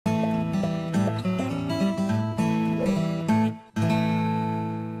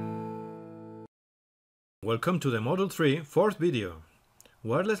Welcome to the Module 3 fourth video,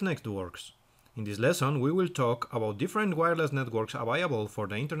 Wireless Networks. In this lesson we will talk about different wireless networks available for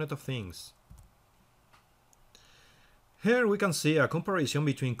the Internet of Things. Here we can see a comparison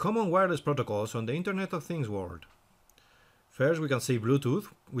between common wireless protocols on the Internet of Things world. First we can see Bluetooth,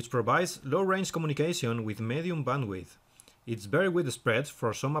 which provides low-range communication with medium bandwidth. It's very widespread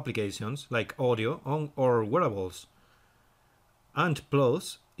for some applications like audio or wearables. And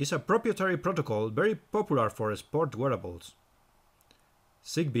Plus is a proprietary protocol very popular for sport wearables.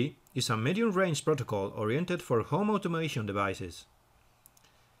 Zigbee is a medium-range protocol oriented for home automation devices.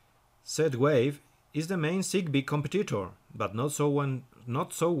 Z-Wave is the main Zigbee competitor, but not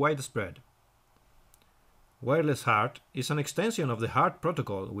so widespread. Wireless HART is an extension of the HART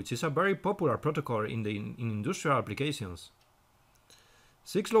protocol, which is a very popular protocol in industrial applications.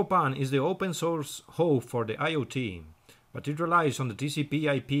 6LoWPAN is the open source hub for the IoT, but it relies on the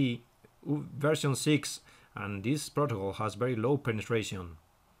TCP/IP version 6, and this protocol has very low penetration.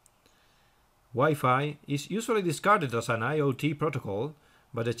 Wi-Fi is usually discarded as an IoT protocol,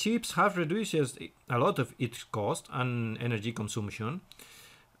 but the chips have reduced a lot of its cost and energy consumption,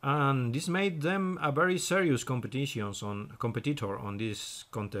 and this made them a very serious competitor on this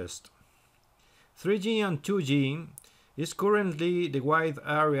contest. 3G and 2G is currently the wide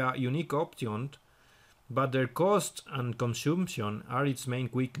area unique option, but their cost and consumption are its main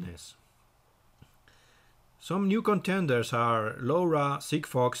weakness. Some new contenders are LoRa,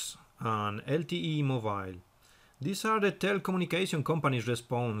 Sigfox, and LTE Mobile. These are the telecommunication companies'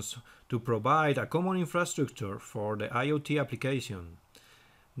 response to provide a common infrastructure for the IoT application.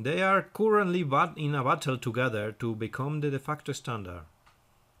 They are currently in a battle together to become the de facto standard.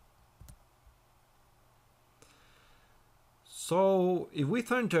 So, if we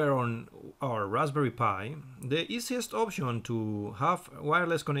center on our Raspberry Pi, the easiest option to have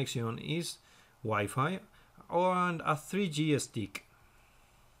wireless connection is Wi-Fi and a 3G stick.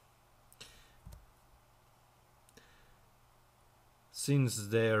 Since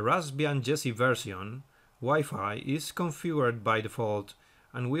the Raspbian Jessie version, Wi-Fi is configured by default,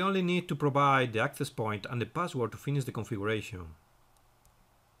 and we only need to provide the access point and the password to finish the configuration.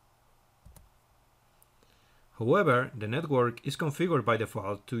 However, the network is configured by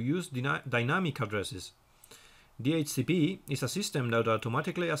default to use dynamic addresses. DHCP is a system that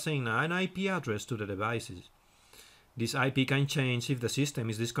automatically assigns an IP address to the devices. This IP can change if the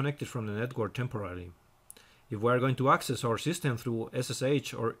system is disconnected from the network temporarily. If we are going to access our system through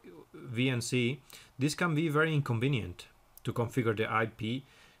SSH or VNC, this can be very inconvenient. To configure the IP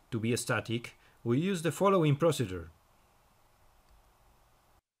to be static, we use the following procedure.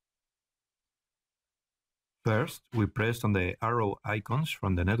 First, we press on the arrow icons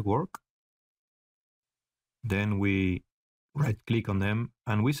from the network. Then we right-click on them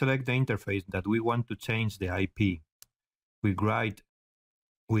and we select the interface that we want to change the IP.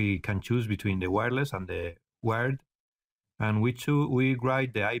 We can choose between the wireless and the wired, and we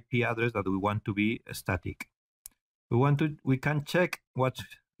write the IP address that we want to be static. We can check what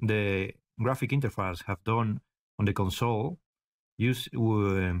the graphic interface have done on the console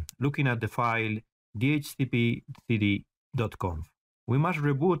looking at the file dhcp-cd.conf. We must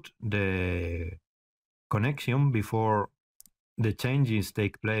reboot the connection before the changes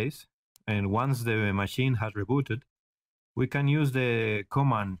take place, and once the machine has rebooted, we can use the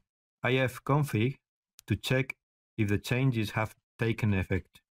command ifconfig to check if the changes have taken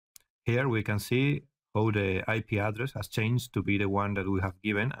effect. Here we can see how the IP address has changed to be the one that we have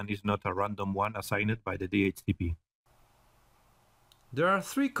given and is not a random one assigned by the DHCP. There are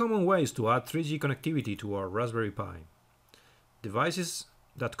three common ways to add 3G connectivity to our Raspberry Pi. Devices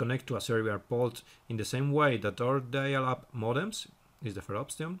that connect to a cellular port in the same way that our dial-up modems is the first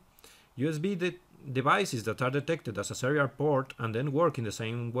option. USB devices that are detected as a cellular port and then work in the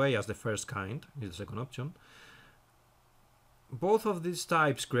same way as the first kind is the second option. Both of these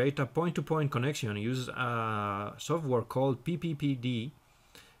types create a point-to-point connection using a software called PPPD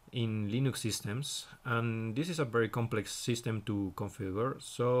in Linux systems, and this is a very complex system to configure.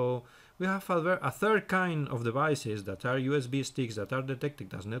 So we have a third kind of devices that are USB sticks that are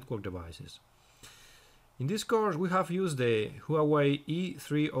detected as network devices. In this course we have used the Huawei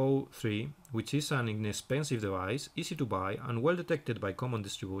E303, which is an inexpensive device, easy to buy and well detected by common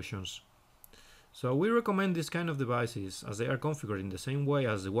distributions. So we recommend this kind of devices as they are configured in the same way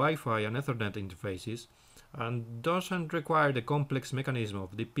as the Wi-Fi and Ethernet interfaces and doesn't require the complex mechanism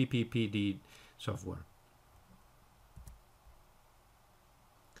of the PPPD software.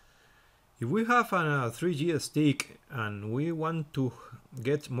 If we have a 3G stick and we want to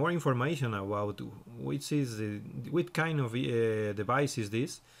get more information about which kind of device is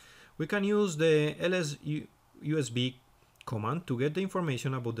this, We can use the ls-usb command to get the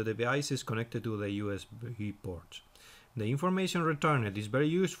information about the devices connected to the USB ports. The information returned is very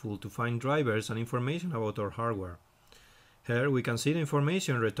useful to find drivers and information about our hardware. Here we can see the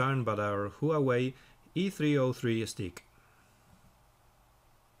information returned by our Huawei E303 stick.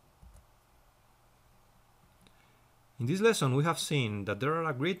 In this lesson we have seen that there are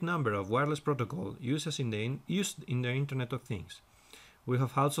a great number of wireless protocols used in the Internet of Things. We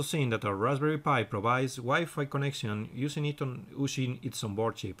have also seen that our Raspberry Pi provides Wi-Fi connection using its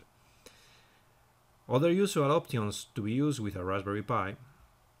onboard chip. Other usual options to be used with a Raspberry Pi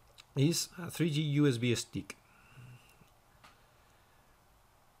is a 3G USB stick.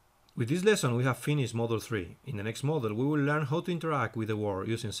 With this lesson we have finished Module 3. In the next module we will learn how to interact with the world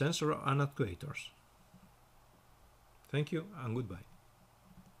using sensors and actuators. Thank you and goodbye.